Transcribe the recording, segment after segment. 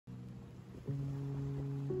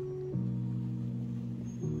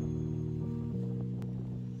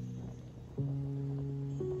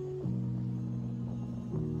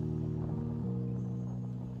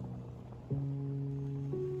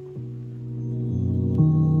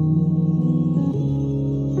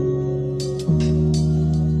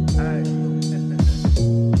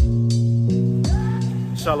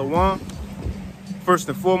Shalom. First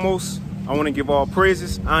and foremost, I want to give all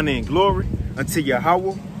praises, honor, and glory unto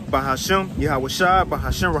Yahweh, Bahashem, Yahweh Shai,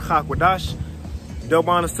 Bahashem Rachak Wadash.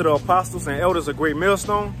 Double honors to the apostles and elders of Great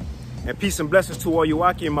Millstone. And peace and blessings to all you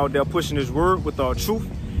Akim out there pushing this word with all truth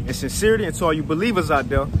and sincerity, and to all you believers out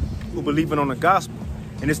there who believing on the gospel.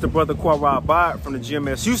 And it's the brother Quara Abad from the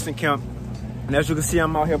GMS Houston camp. And as you can see,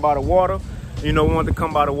 I'm out here by the water. You know, wanted to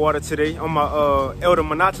come by the water today on my Elder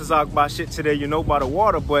Manatazak by shit today, you know, by the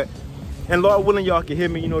water. But, and Lord willing, y'all can hear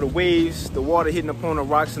me, you know, the waves, the water hitting upon the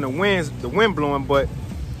rocks and the wind blowing. But,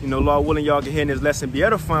 you know, Lord willing, y'all can hear this lesson be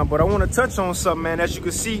edifying. But I want to touch on something, man. As you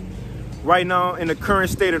can see right now in the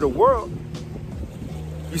current state of the world,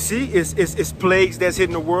 you see, it's plagues that's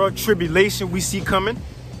hitting the world, tribulation we see coming,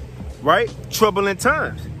 right? Troubling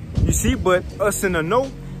times, you see, but us in the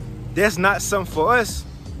know, that's not something for us.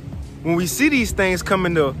 When we see these things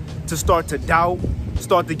coming to start to doubt,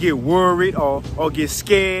 start to get worried or get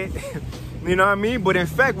scared, you know what I mean? But in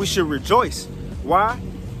fact, we should rejoice. Why?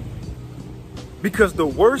 Because the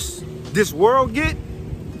worse this world get,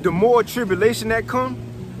 the more tribulation that come,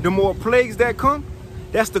 the more plagues that come,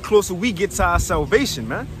 that's the closer we get to our salvation,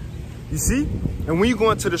 man. You see? And when you go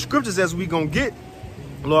into the scriptures, as we gonna get,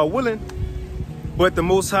 Lord willing, but the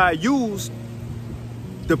Most High used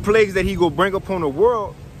the plagues that he go bring upon the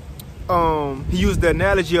world. He used the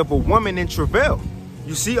analogy of a woman in travail.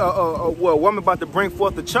 You see, a woman about to bring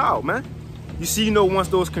forth a child, man. You see, you know, once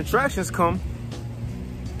those contractions come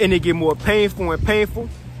and they get more painful and painful,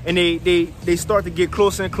 and they start to get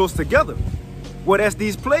closer and closer together. Well, that's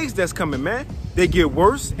these plagues that's coming, man. They get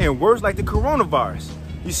worse and worse, like the coronavirus.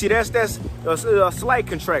 You see, that's a slight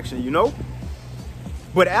contraction, you know.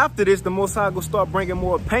 But after this, the Most High will start bringing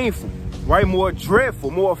more painful, right, more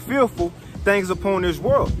dreadful, more fearful things upon this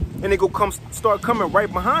world. And they go start coming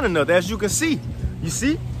right behind another, as you can see. You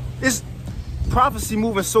see, it's prophecy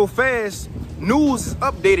moving so fast. News is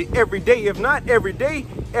updated every day, if not every day,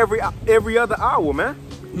 every other hour, man.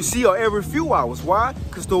 You see, or every few hours. Why?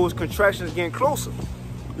 Because those contractions getting closer.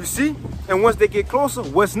 You see, and once they get closer,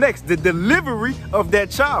 what's next? The delivery of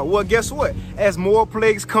that child. Well, guess what? As more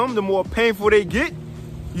plagues come, the more painful they get.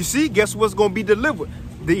 You see, guess what's going to be delivered?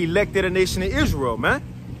 The elect of the nation of Israel, man.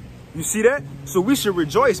 You see that? So we should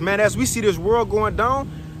rejoice, man. As we see this world going down,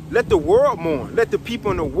 let the world mourn. Let the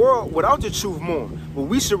people in the world without the truth mourn. But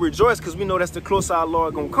we should rejoice because we know that's the closer our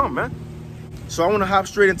Lord going to come, man. So I want to hop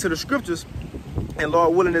straight into the scriptures. And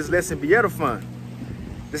Lord willing, this lesson be edifying.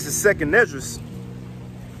 This is 2nd Esdras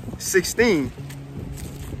 16.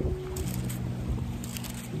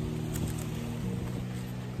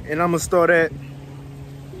 And I'm going to start at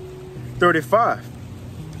 35.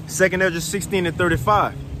 2nd Esdras 16 and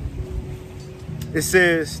 35. It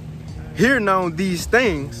says, "Hear now these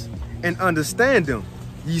things and understand them,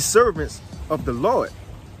 ye servants of the Lord.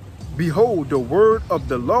 Behold, the word of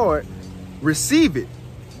the Lord, receive it.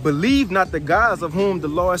 Believe not the gods of whom the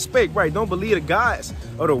Lord spake." Right, don't believe the gods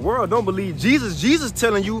of the world. Don't believe Jesus. Jesus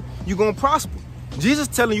telling you you're going to prosper. Jesus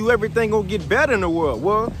telling you everything going to get better in the world.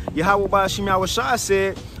 Well, Yahweh Bahashem Yahweh Shai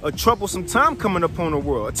said a troublesome time coming upon the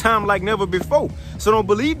world, a time like never before. So don't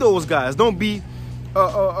believe those guys. Don't be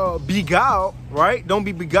beguiled, right? Don't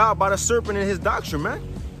be beguiled by the serpent and his doctrine, man.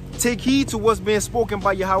 Take heed to what's being spoken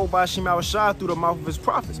by Yahweh Bahashem Yahweh Shai through the mouth of his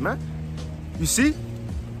prophets, man. You see?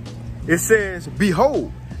 It says,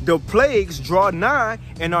 "Behold, the plagues draw nigh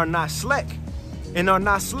and are not slack." And are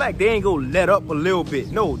not slack. They ain't gonna let up a little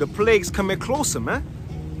bit. No, the plagues coming closer, man.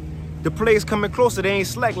 The plagues coming closer. They ain't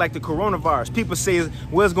slack like the coronavirus. People say,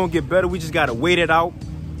 well, it's gonna get better. We just gotta wait it out.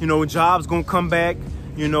 You know, jobs gonna come back.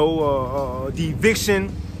 You know, the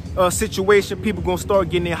eviction situation. People gonna start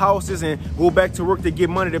getting their houses and go back to work to get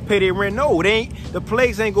money to pay their rent. No, they ain't. The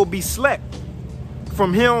plagues ain't gonna be slack.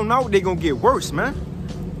 From here on out, they gonna get worse, man.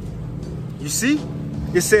 You see?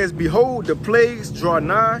 It says, "Behold, the plagues draw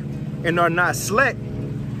nigh and are not slack,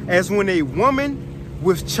 as when a woman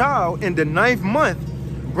with child in the 9th month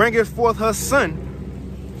bringeth forth her son,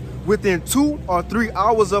 within 2 or 3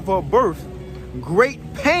 hours of her birth,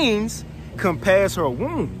 great pains compass her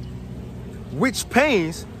womb. Which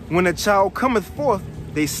pains, when a child cometh forth,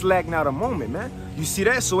 they slack not a moment," man. You see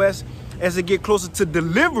that? So as it get closer to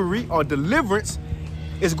delivery or deliverance,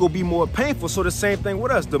 it's gonna be more painful. So the same thing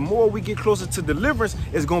with us. The more we get closer to deliverance,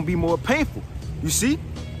 it's gonna be more painful. You see?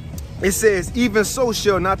 It says, "Even so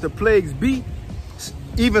shall not the plagues be,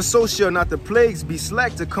 even so shall not the plagues be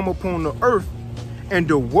slack to come upon the earth, and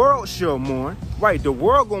the world shall mourn." Right, the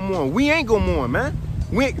world gonna mourn. We ain't gonna mourn, man.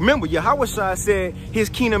 Remember, Yahweh Shai said his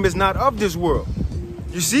kingdom is not of this world.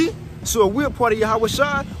 You see? So if we're part of Yahweh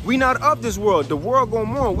Shai, we not of this world. The world gonna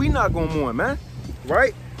mourn. We not gonna mourn, man.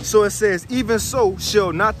 Right? So it says, even so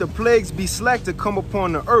shall not the plagues be slack to come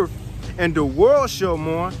upon the earth, and the world shall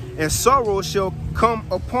mourn, and sorrow shall come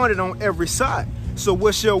upon it on every side. So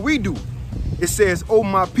what shall we do? It says, oh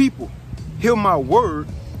my people, hear my word,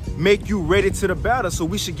 make you ready to the battle. So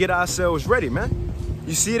we should get ourselves ready, man.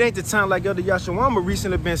 You see, it ain't the time, like Elder Yashawama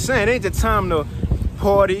recently been saying, it ain't the time to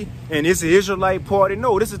party and it's an Israelite party.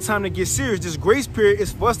 No, this is the time to get serious. This grace period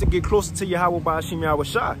is for us to get closer to Yahweh Ba'ashim Yahweh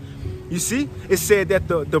Shai. You see, it said that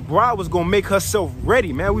the bride was going to make herself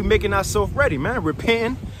ready, man. We making ourselves ready, man.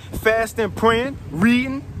 Repenting, fasting, praying,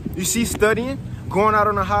 reading, you see, studying, going out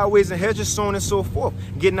on the highways and hedges, so on and so forth.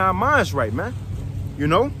 Getting our minds right, man. You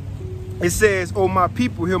know, it says, oh, my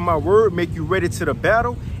people, hear my word, make you ready to the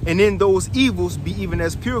battle, and in those evils be even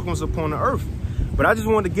as pilgrims upon the earth. But I just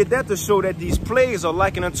wanted to get that to show that these plagues are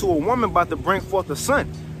likened unto a woman about to bring forth a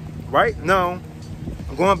son. Right now,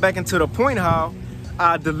 going back into the point how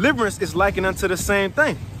our deliverance is likened unto the same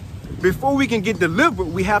thing. Before we can get delivered,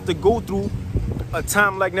 we have to go through a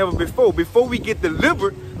time like never before. Before we get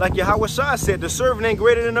delivered, like Yahweh Shai said, the servant ain't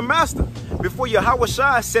greater than the master. Before Yahweh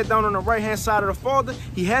Shai sat down on the right-hand side of the Father,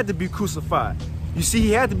 he had to be crucified. You see,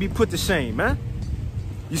 he had to be put to shame, man.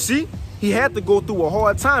 You see, he had to go through a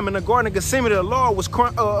hard time. In the Garden of Gethsemane, the Lord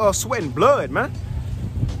was sweating blood, man.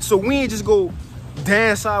 So we ain't just go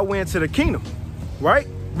dance our way into the kingdom, right?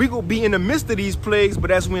 We gonna be in the midst of these plagues, but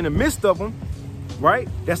as we're in the midst of them, right,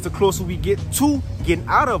 that's the closer we get to getting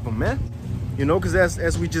out of them, man. You know, because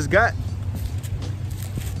as we just got,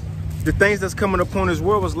 the things that's coming upon this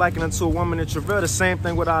world was likened unto a woman in travail. The same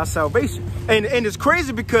thing with our salvation. And it's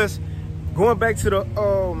crazy because going back to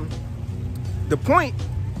the point,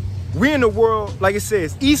 we in the world, like it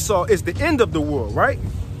says, Esau is the end of the world, right?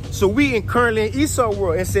 So we currently in Esau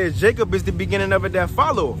world. It says Jacob is the beginning of it that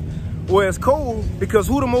follow. Well, it's cold because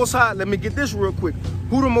who the Most High, let me get this real quick.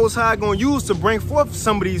 Who the Most High gonna use to bring forth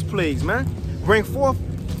some of these plagues, man? Bring forth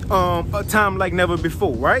a time like never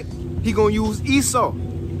before, right? He gonna use Esau.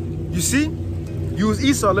 You see? Use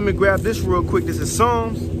Esau. Let me grab this real quick. This is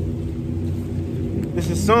Psalm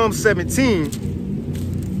 17.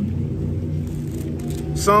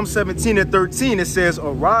 Psalm 17 and 13, it says,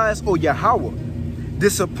 arise, O Yahweh,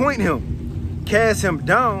 disappoint him, cast him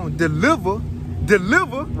down, deliver,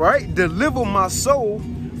 right? Deliver my soul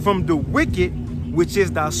from the wicked, which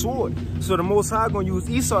is thy sword. So the Most High gonna use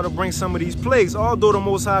Esau to bring some of these plagues, although the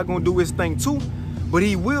Most High gonna do his thing too, but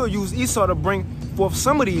he will use Esau to bring forth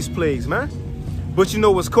some of these plagues, man. But you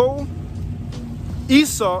know what's cold?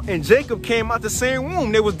 Esau and Jacob came out the same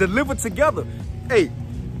womb. They was delivered together. Hey,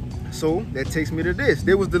 so that takes me to this.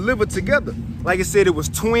 They was delivered together. Like I said, it was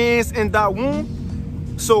twins in thy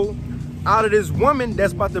womb. So out of this woman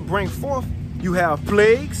that's about to bring forth, you have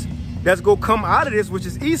plagues that's gonna come out of this, which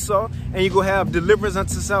is Esau, and you gonna have deliverance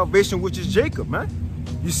unto salvation, which is Jacob, man.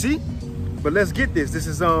 You see? But let's get this. This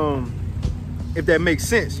is if that makes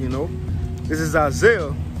sense, you know. This is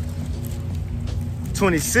Isaiah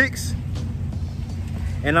 26,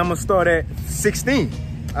 and I'm gonna start at 16.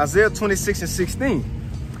 Isaiah 26 and 16.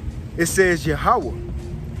 It says, Yahweh,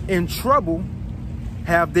 in trouble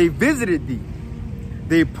have they visited thee.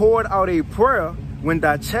 They poured out a prayer when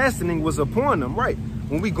thy chastening was upon them, right?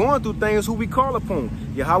 When we going through things, who we call upon?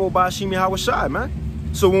 Yahweh Ba'ashim Yahweh Shai, man.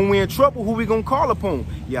 So when we in trouble, who we gonna call upon?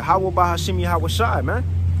 Yahweh Ba'ashim Yahweh Shai, man.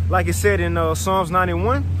 Like it said in Psalms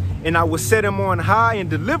 91, and I will set him on high and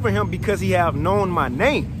deliver him because he have known my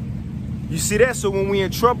name. You see that? So when we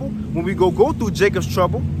in trouble, when we go through Jacob's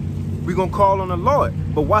trouble, we gonna call on the Lord.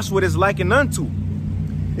 But watch what it's likened unto.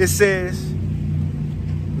 It says,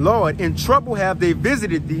 Lord, in trouble have they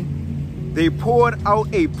visited thee. They poured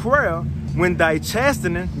out a prayer when thy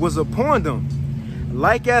chastening was upon them.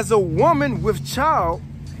 Like as a woman with child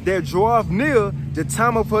that draweth near the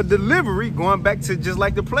time of her delivery, going back to just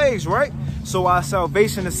like the plagues, right? So our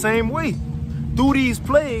salvation the same way. Through these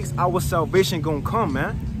plagues, our salvation gonna come,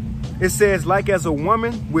 man. It says, like as a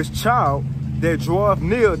woman with child that draweth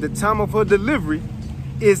near the time of her delivery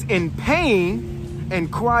is in pain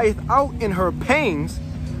and crieth out in her pains,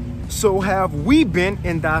 so have we been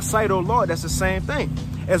in thy sight, O Lord. That's the same thing.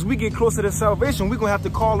 As we get closer to salvation, we're going to have to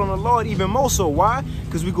call on the Lord even more so. Why?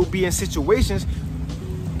 Because we're going to be in situations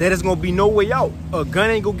that is going to be no way out. A gun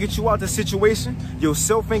ain't going to get you out the situation.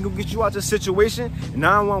 Yourself ain't going to get you out the situation.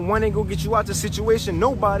 911 ain't going to get you out the situation.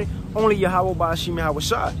 Nobody. Only Yahweh Ba'ashim Yahweh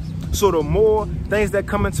Shai. So the more things that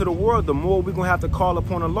come into the world, the more we're going to have to call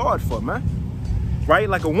upon the Lord for, man. Right?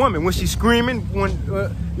 Like a woman, when she's screaming, when,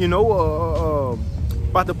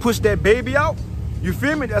 about to push that baby out, you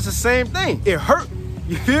feel me? That's the same thing. It hurt.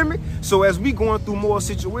 You feel me? So as we going through more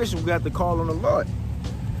situations, we have to call on the Lord.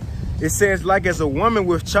 It says, like as a woman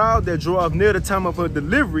with child that draweth near the time of her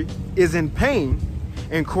delivery is in pain,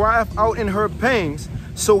 and crieth out in her pangs,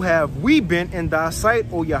 so have we been in thy sight,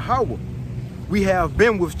 O Yahweh. We have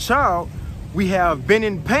been with child, we have been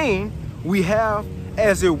in pain, we have,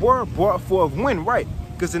 as it were, brought forth wind, right?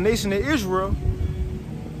 Because the nation of Israel,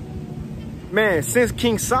 man, since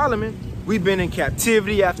King Solomon, we've been in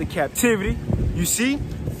captivity after captivity. You see,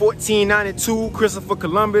 1492, Christopher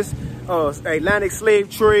Columbus, Atlantic slave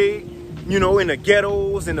trade, you know, in the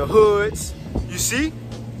ghettos, in the hoods. You see,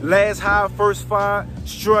 last hire, first fire,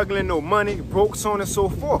 struggling, no money, broke, so on and so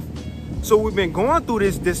forth. So we've been going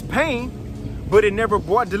through this pain, but it never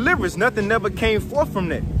brought deliverance. Nothing never came forth from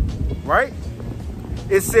that, right?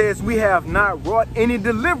 It says we have not wrought any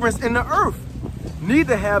deliverance in the earth,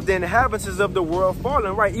 neither have the inhabitants of the world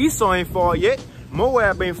fallen, right? Esau ain't fall yet,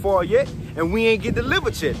 Moab ain't fall yet, and we ain't get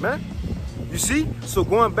delivered yet, man. You see? So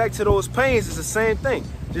going back to those pains, it's the same thing.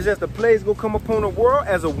 Just as the plagues go come upon the world,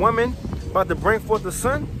 as a woman about to bring forth the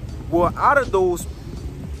son, well, out of those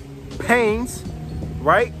pains,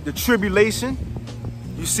 right, the tribulation,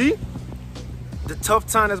 you see, the tough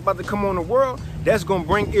time that's about to come on the world, that's going to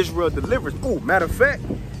bring Israel deliverance. Oh, matter of fact,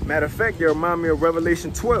 they remind me of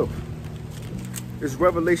Revelation 12. It's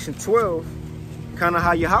Revelation 12, kind of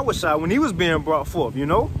how Yahweh, when he was being brought forth, you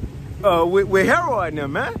know, with Herod and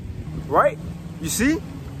them, man, right? You see?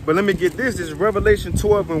 But let me get this. This is Revelation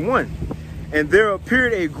 12:1. And there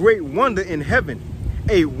appeared a great wonder in heaven,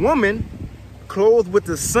 a woman clothed with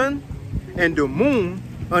the sun and the moon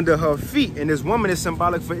under her feet. And this woman is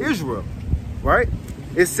symbolic for Israel, right?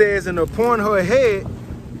 It says, and upon her head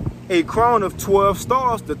a crown of 12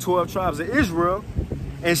 stars, the 12 tribes of Israel.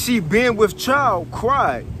 And she being with child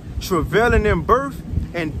cried, travailing in birth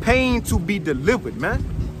and pain to be delivered, man.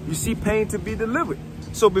 You see, pain to be delivered.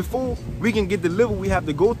 So before we can get delivered, we have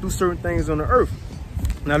to go through certain things on the earth.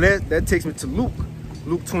 Now that takes me to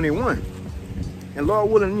Luke 21. And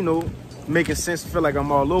Lord willing, you know, making sense, feel like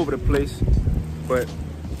I'm all over the place, but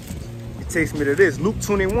it takes me to this, Luke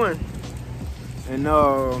 21. And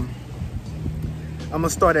I'm gonna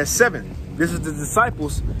start at 7. This is the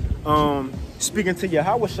disciples speaking to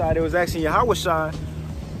Yahweh. They was asking Yahweh,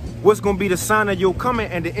 what's gonna be the sign of your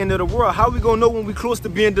coming and the end of the world? How we gonna know when we close to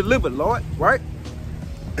being delivered, Lord? Right?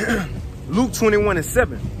 Luke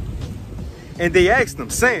 21:7. And they asked him,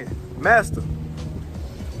 saying, Master,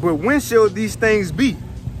 but when shall these things be?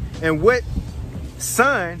 And what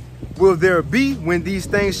sign will there be when these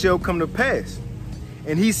things shall come to pass?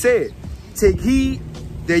 And he said, take heed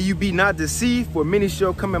that you be not deceived, for many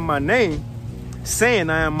shall come in my name, saying,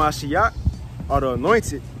 I am Mashiach, or the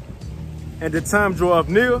anointed. And the time draweth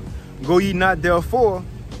near, go ye not therefore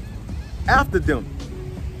after them.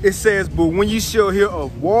 It says, but when you shall hear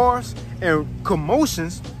of wars and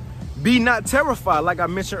commotions, be not terrified. Like I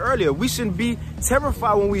mentioned earlier, we shouldn't be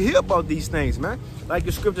terrified when we hear about these things, man. Like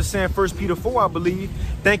the scripture saying, 1 Peter 4, I believe,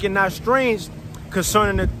 thinking not strange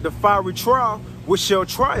concerning the fiery trial which shall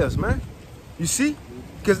try us, man. You see?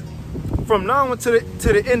 Because from now on to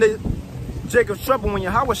the end of Jacob's trouble, when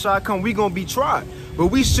Yahweh shall come, we going to be tried. But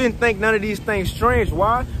we shouldn't think none of these things strange.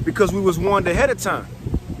 Why? Because we was warned ahead of time.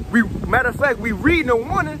 Matter of fact, we reading the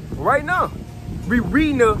warning right now. We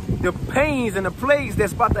reading the pains and the plagues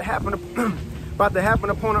that's about to happen upon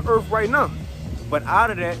the earth right now. But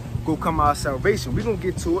out of that go come our salvation. We're going to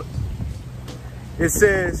get to it. It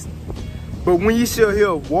says, but when you shall hear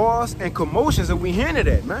of wars and commotions, and we hearing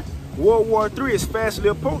that, man. World War III is fastly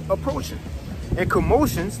approaching. And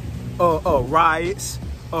commotions, riots,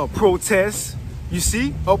 protests, you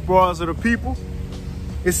see, uproars of the people.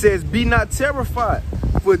 It says, be not terrified,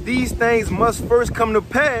 for these things must first come to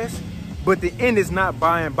pass, but the end is not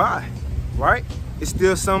by and by, right? It's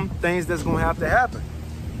still some things that's going to have to happen.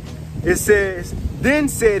 It says, then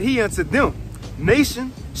said he unto them,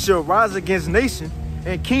 nation shall rise against nation,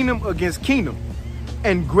 and kingdom against kingdom,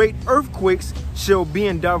 and great earthquakes shall be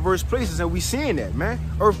in diverse places. And we seeing that, man.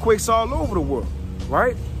 Earthquakes all over the world,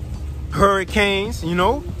 right? Hurricanes, you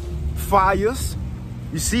know, fires.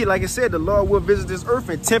 You see, like I said, the Lord will visit this earth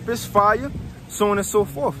in tempest, fire, so on and so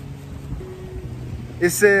forth. It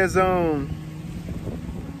says, then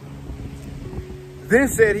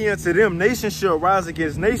said he unto them, nation shall rise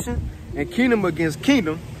against nation, and kingdom against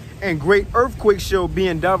kingdom, and great earthquakes shall be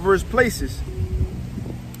in diverse places.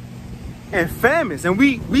 And famines, and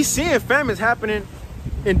we seeing famines happening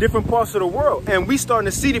in different parts of the world, and we starting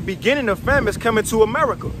to see the beginning of famines coming to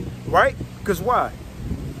America, right? Because why?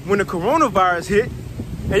 When the coronavirus hit,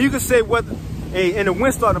 and you can say what, hey, and the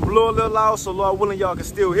wind started to blow a little loud, so Lord willing, y'all can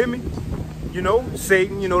still hear me. You know,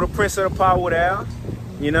 Satan, you know, the prince of the power of the air,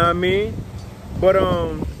 you know what I mean? But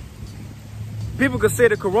People could say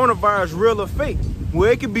the coronavirus is real or fake. Well,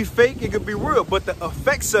 it could be fake, it could be real, but the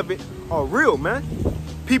effects of it are real, man.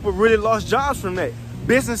 People really lost jobs from that.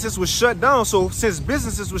 Businesses were shut down. So since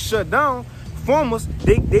businesses were shut down, farmers,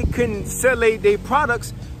 they couldn't sell their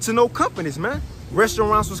products to no companies, man.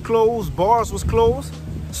 Restaurants was closed, bars was closed.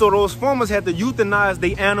 So those farmers had to euthanize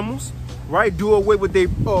their animals, right? Do away with their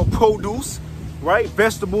produce, right?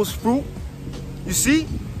 Vegetables, fruit, you see?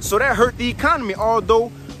 So that hurt the economy,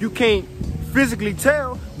 although you can't physically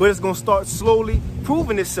tell, but it's gonna start slowly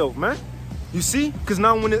proving itself, man. You see? Because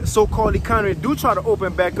now when the so-called economy do try to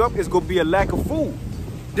open back up, it's gonna be a lack of food.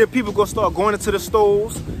 Then people gonna start going into the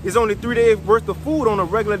stores. It's only 3 days worth of food on a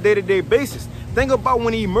regular day-to-day basis. Think about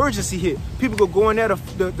when the emergency hit. People gonna go in there,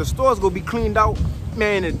 the stores gonna be cleaned out,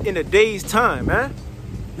 man, in a day's time, man.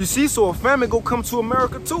 You see? So a famine gonna come to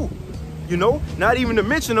America too. You know? Not even to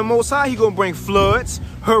mention the Most High, he gonna bring floods,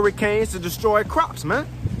 hurricanes to destroy crops, man.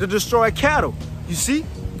 To destroy cattle. You see?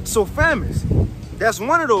 So famines. That's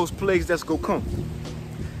one of those plagues that's gonna come.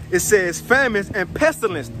 It says famines and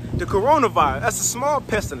pestilence. The coronavirus, that's a small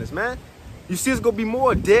pestilence, man. You see, it's gonna be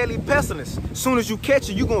more deadly pestilence. As soon as you catch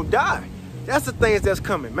it, you're gonna die. That's the things that's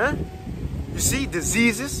coming, man. You see,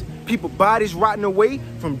 diseases, people bodies rotting away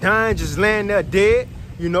from dying, just laying there dead,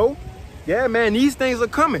 you know? Yeah, man, these things are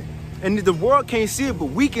coming. And the world can't see it, but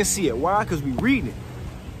we can see it. Why? Because we read it.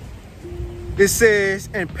 It says,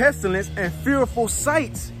 and pestilence and fearful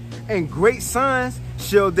sights and great signs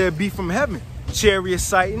shall there be from heaven. Chariot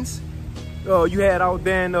sightings. You had out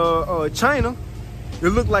there in China, it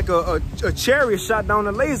looked like a chariot shot down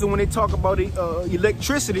a laser when they talk about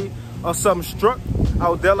electricity or something struck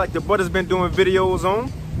out there, like the brother's been doing videos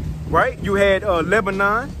on, right? You had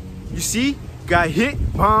Lebanon, you see, got hit,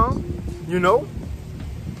 bombed, you know?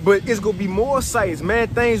 But it's gonna be more sights, man,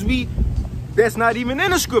 things that's not even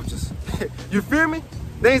in the scriptures. You feel me?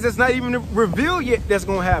 Things that's not even revealed yet that's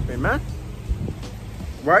gonna happen, man.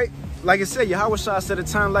 Right? Like I said, Yahweh Shai said a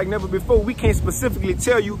time like never before. We can't specifically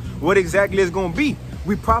tell you what exactly it's gonna be.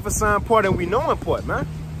 We prophesy in part and we know in part, man.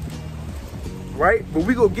 Right? But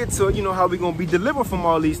we gonna get to, you know, how we gonna be delivered from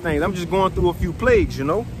all these things. I'm just going through a few plagues, you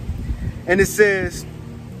know. And it says,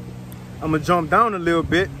 I'm gonna jump down a little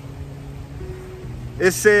bit.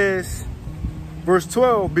 It says, verse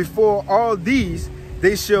 12, before all these,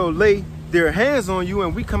 they shall lay their hands on you,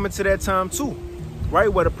 and we come into that time too.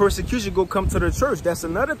 Right, where the persecution go come to the church. That's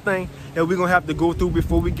another thing that we're gonna have to go through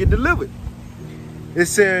before we get delivered. It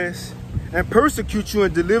says, and persecute you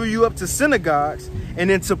and deliver you up to synagogues and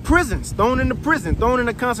into prisons, thrown into prison, thrown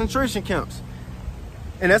into concentration camps.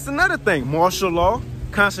 And that's another thing, martial law,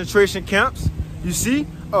 concentration camps. You see,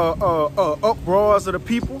 uproars of the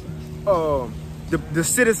people, the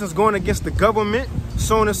citizens going against the government,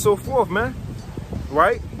 so on and so forth, man.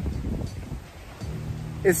 Right?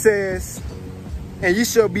 It says, and ye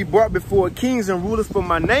shall be brought before kings and rulers for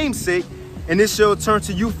my name's sake, and it shall turn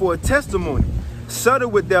to you for a testimony.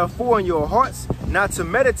 Settle it therefore in your hearts, not to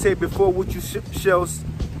meditate before what you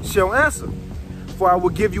shall answer. For I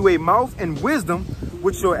will give you a mouth and wisdom,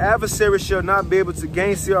 which your adversary shall not be able to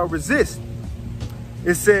gainsay or resist.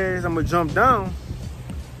 It says, I'm going to jump down,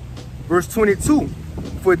 verse 22.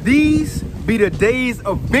 For these be the days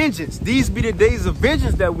of vengeance. These be the days of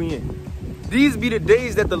vengeance that we in. These be the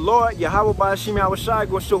days that the Lord, Yahweh Ba'ashim Yahushai,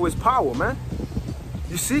 gonna show his power, man.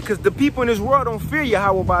 You see, because the people in this world don't fear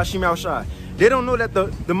Yahweh Ba'ashim Yahushai. They don't know that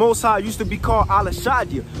the Most High used to be called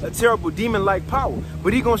Al-Shadia, a terrible demon-like power.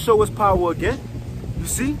 But he gonna show his power again. You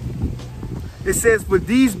see? It says, for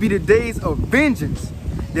these be the days of vengeance,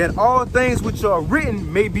 that all things which are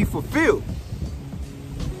written may be fulfilled.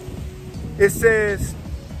 It says,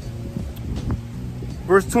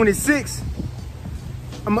 verse 26,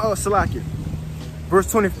 Salakia. Verse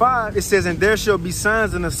 25, it says, and there shall be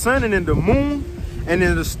signs in the sun and in the moon and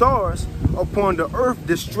in the stars upon the earth,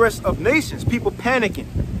 distress of nations. People panicking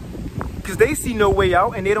because they see no way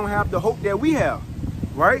out and they don't have the hope that we have,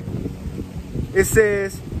 right? It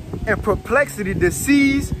says, and perplexity, the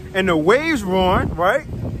seas and the waves roaring, right?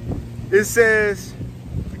 It says,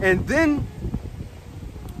 and then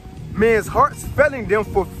men's hearts failing them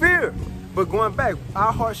for fear. But going back,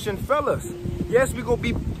 our hearts shouldn't fail us. Yes, we're going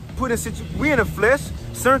to be put in situations, we in the flesh,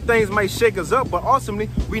 certain things might shake us up, but ultimately,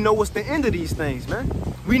 we know what's the end of these things, man.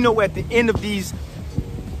 We know at the end of these,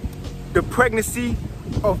 the pregnancy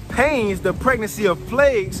of pains, the pregnancy of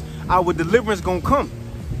plagues, our deliverance gonna come.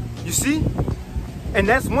 You see? And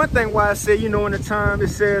that's one thing why I say, you know, in the time it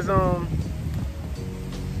says,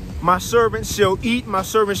 my servants shall eat, my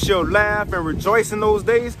servants shall laugh and rejoice in those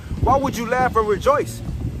days. Why would you laugh and rejoice?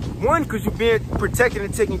 One, because you're being protected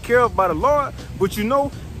and taken care of by the Lord, but you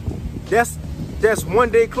know, that's one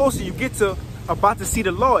day closer. You get to about to see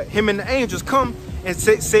the Lord. Him and the angels come and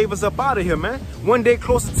save us up out of here, man. One day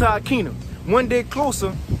closer to our kingdom. One day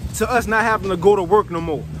closer to us not having to go to work no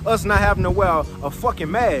more. Us not having to wear a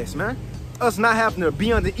fucking mask, man. Us not having to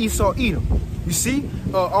be under Esau Edom. You see?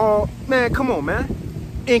 Man, come on, man.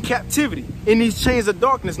 In captivity, in these chains of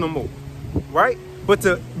darkness no more, right? But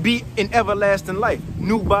to be in everlasting life,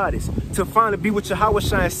 new bodies, to finally be with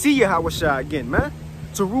Yahawashi and see Yahawashi again, man.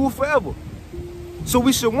 To rule forever. So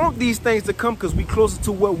we should want these things to come because we closer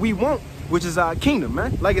to what we want, which is our kingdom,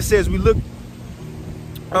 man. Like it says, we look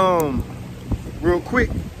real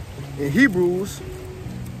quick in Hebrews.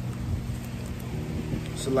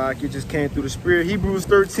 So like it just came through the spirit. Hebrews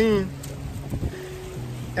 13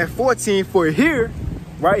 and 14, for here,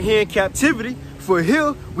 right here in captivity, for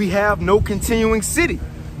here we have no continuing city,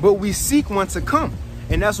 but we seek one to come.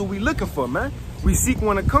 And that's what we looking for, man. We seek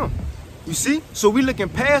one to come. You see? So we looking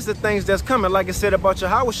past the things that's coming, like it said about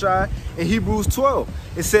Yahawashi in Hebrews 12.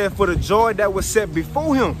 It said, for the joy that was set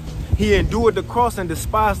before him, he endured the cross and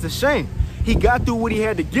despised the shame. He got through what he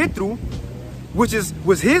had to get through, which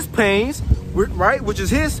was his pains, right? Which is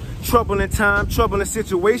his troubling time, troubling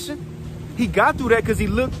situation. He got through that because he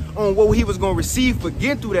looked on what he was going to receive for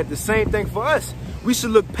getting through that. The same thing for us. We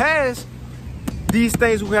should look past these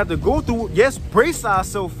things we have to go through. Yes, brace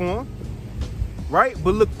ourselves for them, right?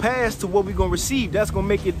 But look past to what we're going to receive. That's going to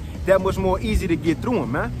make it that much more easy to get through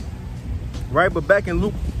them, man. Right? But back in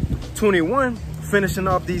Luke 21, finishing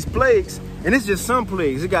off these plagues, and it's just some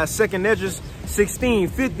plagues. It got 2nd Esdras 16,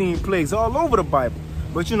 15 plagues all over the Bible.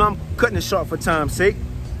 But, you know, I'm cutting it short for time's sake.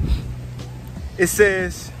 It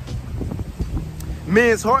says,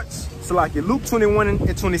 men's hearts, so like in Luke 21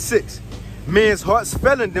 and 26, men's hearts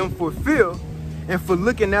fell in them for fear and for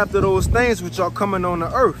looking after those things which are coming on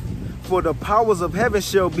the earth, for the powers of heaven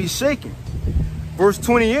shall be shaken. Verse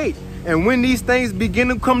 28, and when these things begin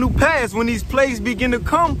to come to pass, when these plagues begin to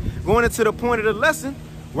come, going into the point of the lesson,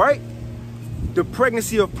 right? The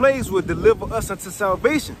pregnancy of plagues will deliver us unto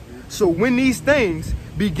salvation. So when these things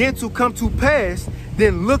begin to come to pass,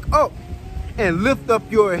 then look up and lift up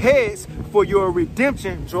your heads, for your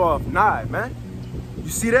redemption draweth nigh, man. You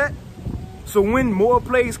see that? So when more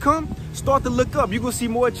plagues come, start to look up. You're going to see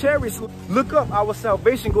more chariots. Look up. Our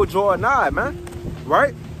salvation go draw nigh, man.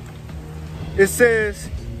 Right? It says,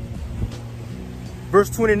 verse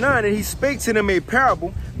 29, and he spake to them a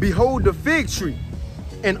parable. Behold the fig tree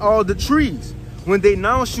and all the trees. When they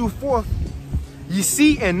now shoot forth, ye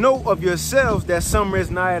see and know of yourselves that summer is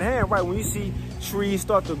nigh at hand. Right? When you see trees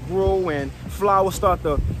start to grow and flowers start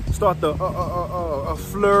to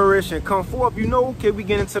flourish and come forth, you know, okay, we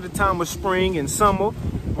get into the time of spring and summer,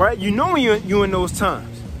 right? You know you in those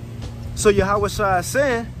times. So Yahawashi is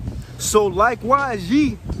saying, so likewise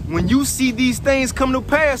ye, when you see these things come to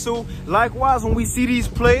pass, so likewise when we see these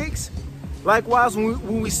plagues, likewise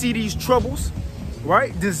when we see these troubles,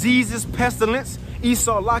 right? Diseases, pestilence,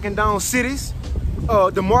 Esau locking down cities,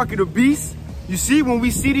 the market of beasts. You see, when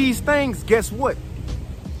we see these things, guess what?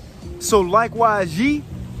 So likewise ye,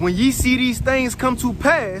 when ye see these things come to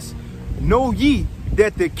pass, know ye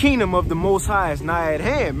that the kingdom of the Most High is nigh at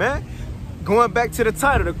hand, man. Going back to the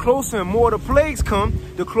title, the closer and more the plagues come,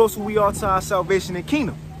 the closer we are to our salvation and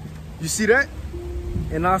kingdom. You see that?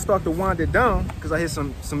 And I'll start to wind it down because I hear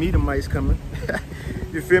some Edomites coming.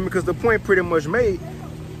 You feel me? Because the point pretty much made.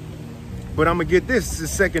 But I'm going to get this.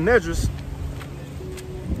 This is 2nd Esdras.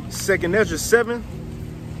 2nd Esdras 7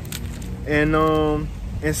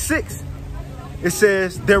 and 6. It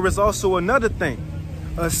says, there is also another thing.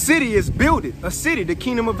 A city is builded. A city, the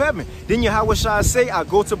kingdom of heaven. Then Yahawashi say, I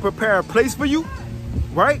go to prepare a place for you.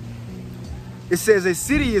 Right? It says a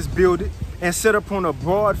city is builded and set upon a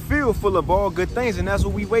broad field full of all good things. And that's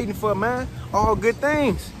what we waiting for, man. All good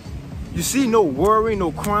things. You see, no worry,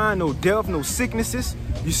 no crime, no death, no sicknesses.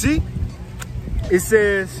 You see? It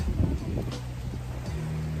says,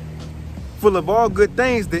 full of all good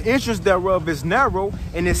things, the entrance thereof is narrow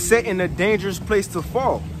and is set in a dangerous place to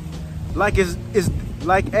fall. Like as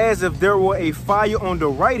if there were a fire on the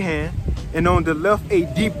right hand and on the left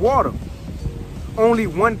a deep water. Only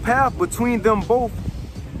one path between them both,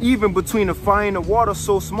 even between the fire and the water,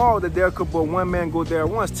 so small that there could but one man go there at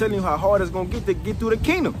once. Telling you how hard it's going to get through the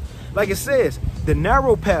kingdom. Like it says, the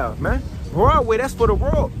narrow path, man. Broad way, that's for the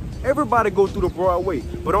world. Everybody go through the broad way,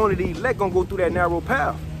 but only the elect going to go through that narrow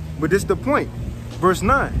path. But this is the point. Verse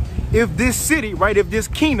 9. If this city, right, if this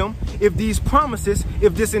kingdom, if these promises,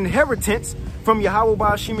 if this inheritance from Yahweh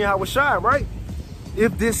Ba'ashim Yahawashi, right?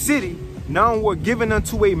 If this city now were given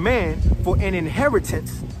unto a man for an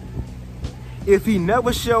inheritance, if he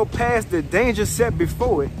never shall pass the danger set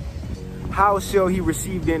before it, how shall he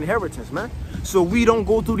receive the inheritance, man? So we don't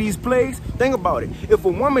go through these plagues. Think about it. If a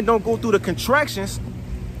woman don't go through the contractions,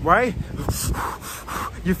 right?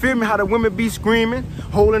 You feel me? How the women be screaming,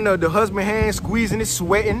 holding the husband hand, squeezing it,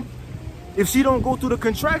 sweating. If she don't go through the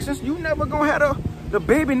contractions, you never gonna have the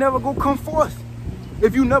baby never gonna come forth.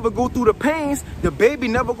 If you never go through the pains, the baby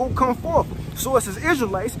never gonna come forth. So us as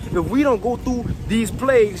Israelites, if we don't go through these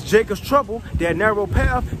plagues, Jacob's trouble, that narrow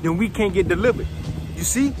path, then we can't get delivered. You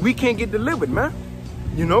see, we can't get delivered, man.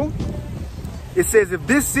 You know? It says, if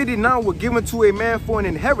this city now were given to a man for an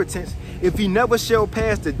inheritance, if he never shall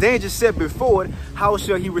pass the danger set before it, how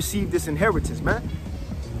shall he receive this inheritance, man?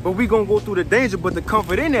 But we gonna go through the danger, but the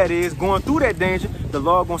comfort in that is going through that danger, the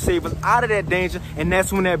Lord gonna save us out of that danger, and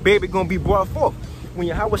that's when that baby gonna be brought forth. When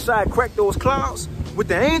Yahweh cracked those clouds with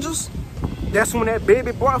the angels, that's when that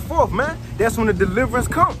baby brought forth, man. That's when the deliverance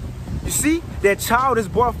come. You see, that child is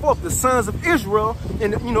brought forth. The sons of Israel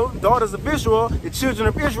and, you know, daughters of Israel, the children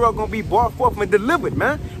of Israel are going to be brought forth and delivered,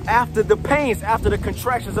 man. After the pains, after the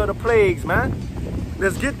contractions of the plagues, man.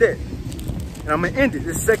 Let's get that. And I'm going to end it.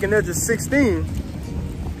 This 2nd Esdras 16.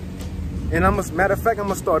 And matter of fact, I'm going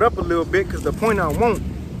to start up a little bit because the point I want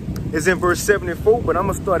is in verse 74, but I'm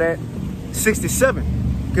going to start at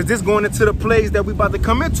 67. Because this going into the plagues that we about to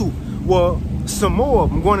come into. Well, some more.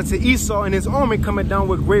 I'm going into Esau and his army coming down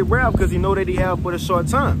with great wrath because he know that he have but a short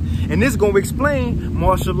time. And this is going to explain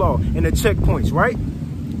martial law and the checkpoints, right?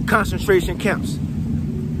 Concentration camps.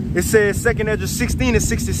 It says 2nd Esdras 16 and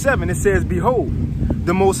 67. It says, behold,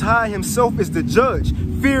 the Most High himself is the judge.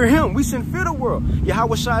 Fear him. We shouldn't fear the world.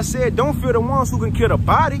 Yahweh said, don't fear the ones who can kill the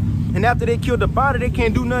body. And after they kill the body, they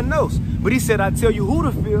can't do nothing else. But he said, I tell you who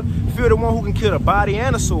to fear. Fear the one who can kill the body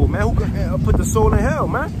and the soul, man. Who can put the soul in hell,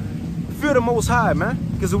 man. Fear the Most High, man.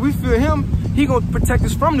 Because if we fear him, he going to protect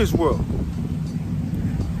us from this world.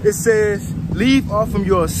 It says, leave off from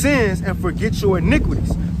your sins and forget your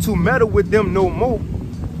iniquities, to meddle with them no more.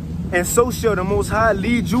 And so shall the Most High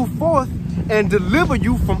lead you forth and deliver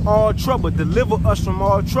you from all trouble. Deliver us from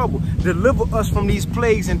all trouble. Deliver us from these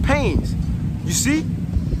plagues and pains. You see?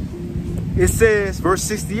 It says, verse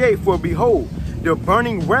 68, for behold, the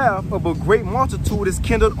burning wrath of a great multitude is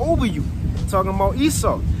kindled over you. Talking about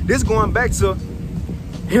Esau. This going back to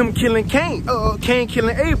him killing Cain, Cain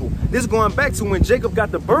killing Abel. This going back to when Jacob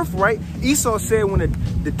got the birthright. Esau said, when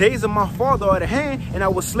the days of my father are at hand, and I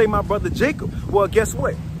will slay my brother Jacob. Well, guess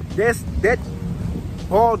what? That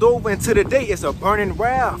boiled over into the day. It's a burning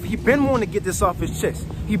wrath. He been wanting to get this off his chest.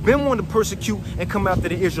 He been wanting to persecute and come after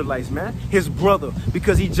the Israelites, man. His brother,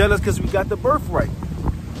 because he jealous because we got the birthright.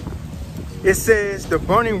 It says, the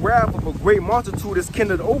burning wrath of a great multitude is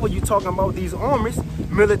kindled over you. Talking about these armies,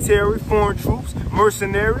 military, foreign troops,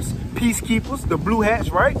 mercenaries, peacekeepers, the blue hats,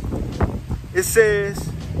 right? It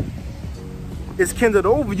says, it's kindled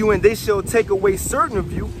over you, and they shall take away certain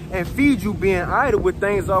of you and feed you being idle with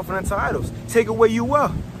things offered unto idols. Take away you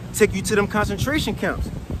wealth. Take you to them concentration camps.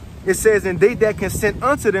 It says, and they that consent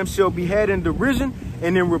unto them shall be had in derision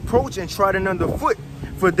and in reproach and trodden underfoot.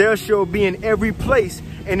 For there shall be in every place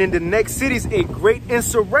and in the next cities a great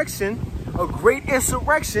insurrection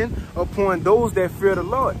upon those that fear the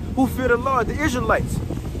Lord. Who fear the Lord? The Israelites.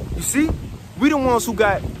 You see, we the ones who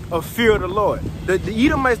got a fear of the Lord. The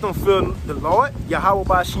Edomites don't fear the Lord. Yahweh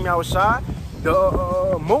Ba'ashim Yahushai.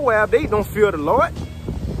 The Moab, they don't fear the Lord.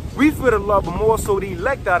 We fear the Lord, but more so the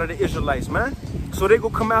elect out of the Israelites, man. So they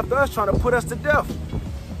go come after us trying to put us to death.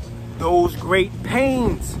 Those great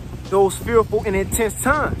pains, those fearful and intense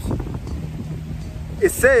times.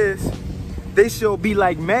 It says, they shall be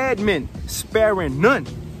like madmen, sparing none,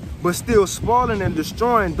 but still spoiling and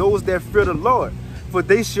destroying those that fear the Lord. For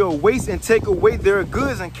they shall waste and take away their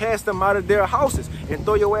goods and cast them out of their houses and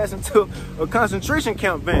throw your ass into a concentration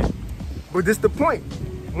camp van. But this is the point,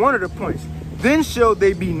 one of the points. Then shall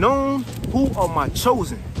they be known who are my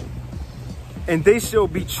chosen, and they shall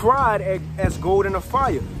be tried as gold in a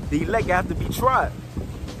fire. The elect have to be tried.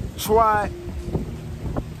 Tried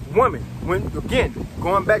woman. When again,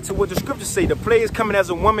 going back to what the scriptures say, the plague is coming as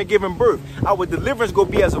a woman giving birth. Our deliverance go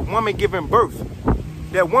be as a woman giving birth.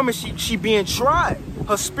 That woman, she being tried.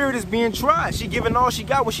 Her spirit is being tried. She giving all she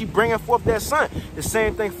got when she bringing forth that son. The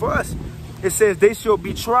same thing for us. It says they shall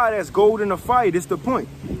be tried as gold in a fire. This is the point.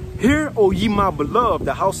 Hear, O ye my beloved,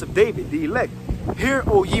 the house of David, the elect. Hear,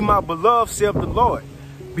 O ye my beloved, saith the Lord.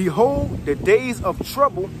 Behold, the days of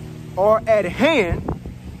trouble are at hand,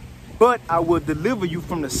 but I will deliver you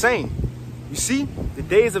from the same. You see, the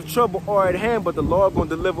days of trouble are at hand, but the Lord going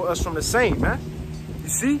to deliver us from the same, man. You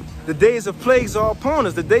see, the days of plagues are upon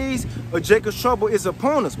us. The days of Jacob's trouble is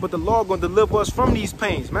upon us, but the Lord going to deliver us from these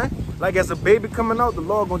pains, man. Like as a baby coming out, the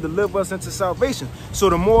Lord gonna deliver us into salvation. So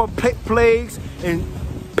the more plagues and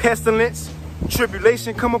pestilence,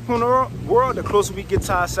 tribulation come upon the world, the closer we get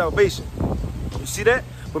to our salvation. You see that?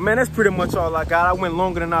 But man, that's pretty much all I got. I went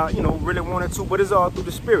longer than I, really wanted to, but it's all through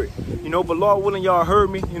the Spirit. But Lord willing, y'all heard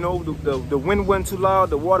me. The wind wasn't too loud,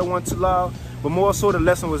 the water wasn't too loud, but more so the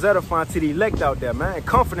lesson was edifying to the elect out there, man, and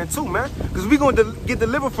comforting too, man, because we gonna get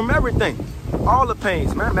delivered from everything, all the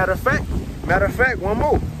pains, man. Matter of fact, one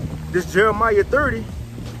more. This Jeremiah 30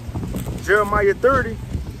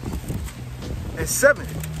 and 7.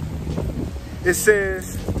 It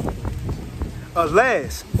says,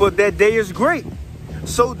 alas, for that day is great,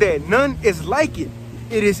 so that none is like it.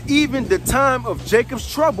 It is even the time of Jacob's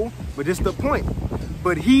trouble, but it's the point.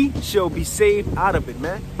 But he shall be saved out of it,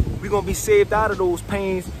 man. We're going to be saved out of those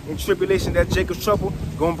pains and tribulation that Jacob's trouble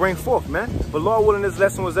going to bring forth, man. But Lord willing, this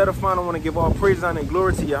lesson was edifying. I want to give all praise, honor, and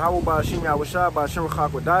glory to Yahweh, Ba'ashim, Yahweh Shai, Ba'ashim,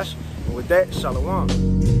 Rachak Wadash. And with that,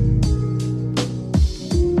 Shalom.